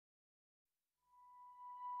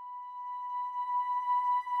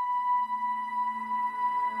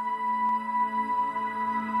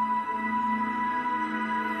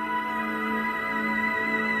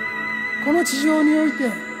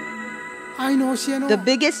The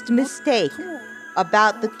biggest mistake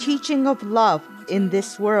about the teaching of love in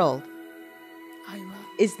this world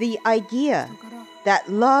is the idea that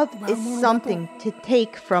love is something to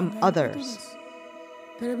take from others.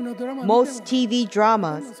 Most TV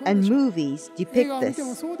dramas and movies depict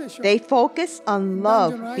this. They focus on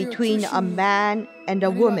love between a man and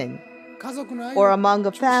a woman, or among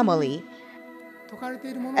a family,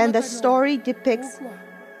 and the story depicts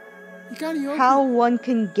how one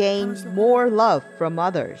can gain more love from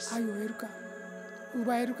others.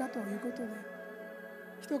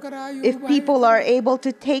 If people are able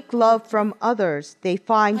to take love from others, they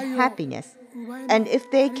find happiness. And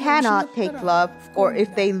if they cannot take love, or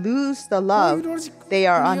if they lose the love, they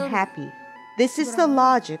are unhappy. This is the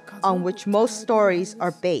logic on which most stories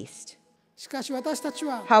are based.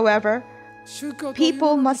 However,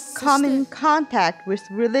 people must come in contact with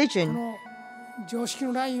religion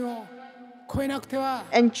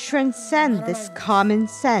and transcend this common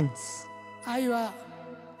sense.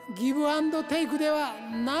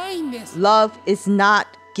 Love is not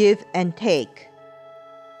give and take.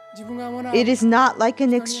 It is not like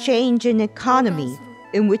an exchange in economy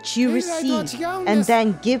in which you receive and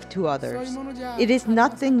then give to others. It is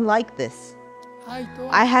nothing like this.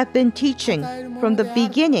 I have been teaching from the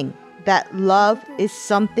beginning that love is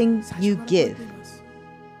something you give.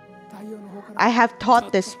 I have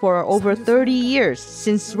taught this for over 30 years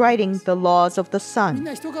since writing The Laws of the Sun.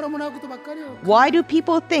 Why do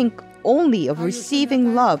people think only of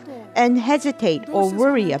receiving love and hesitate or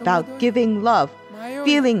worry about giving love,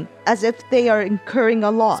 feeling as if they are incurring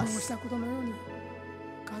a loss?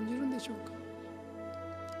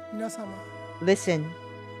 Listen,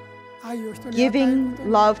 giving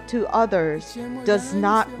love to others does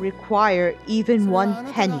not require even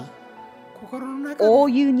 1 penny. All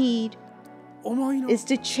you need is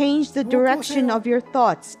to change the direction of your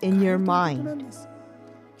thoughts in your mind.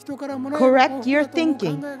 Correct your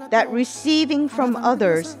thinking that receiving from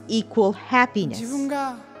others equals happiness.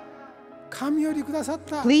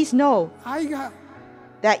 Please know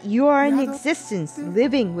that you are in existence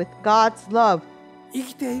living with God's love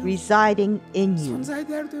residing in you.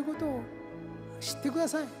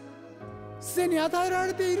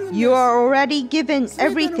 You are already given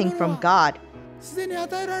everything from God.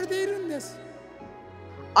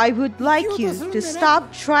 I would like you to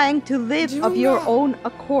stop trying to live of your own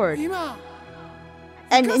accord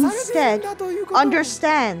and instead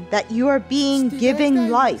understand that you are being given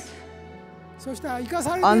life.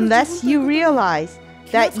 Unless you realize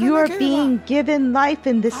that you are being given life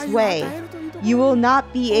in this way, you will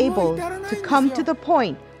not be able to come to the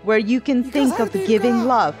point where you can think of giving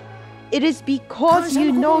love. It is because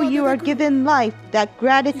you know you are given life that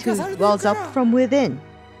gratitude wells up from within.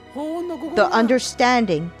 The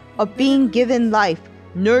understanding of being given life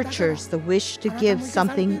nurtures the wish to give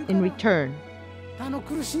something in return.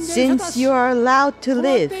 Since you are allowed to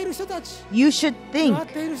live, you should think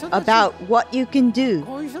about what you can do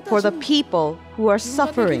for the people who are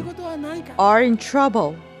suffering, are in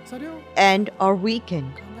trouble, and are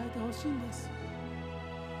weakened.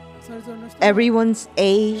 Everyone's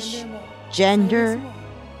age, gender,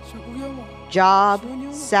 job,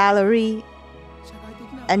 salary,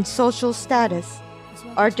 and social status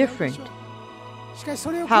are different.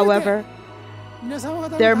 However,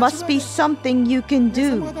 there must be something you can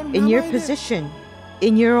do in your position,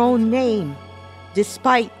 in your own name,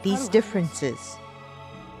 despite these differences.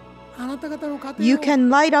 You can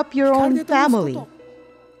light up your own family.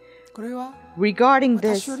 Regarding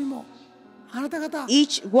this,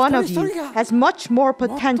 each one of you has much more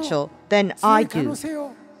potential than I do.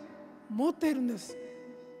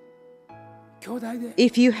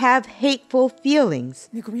 If you have hateful feelings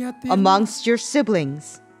amongst your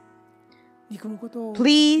siblings,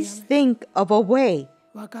 please think of a way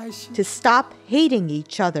to stop hating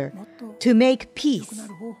each other, to make peace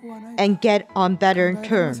and get on better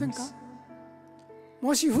terms.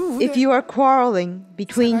 If you are quarreling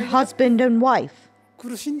between husband and wife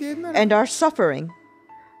and are suffering,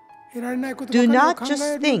 do not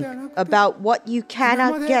just think about what you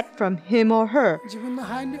cannot get from him or her,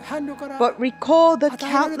 but recall the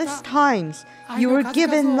countless times you were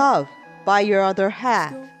given love by your other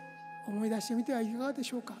half.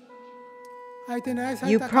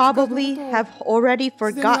 You probably have already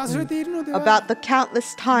forgotten about the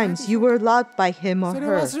countless times you were loved by him or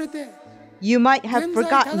her. You might have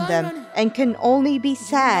forgotten them and can only be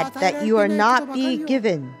sad that you are not being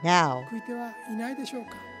given now.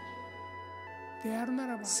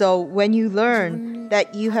 So when you learn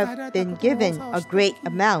that you have been given a great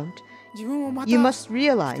amount, You must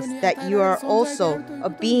realize that you are also a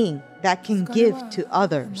being that can give to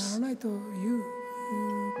others.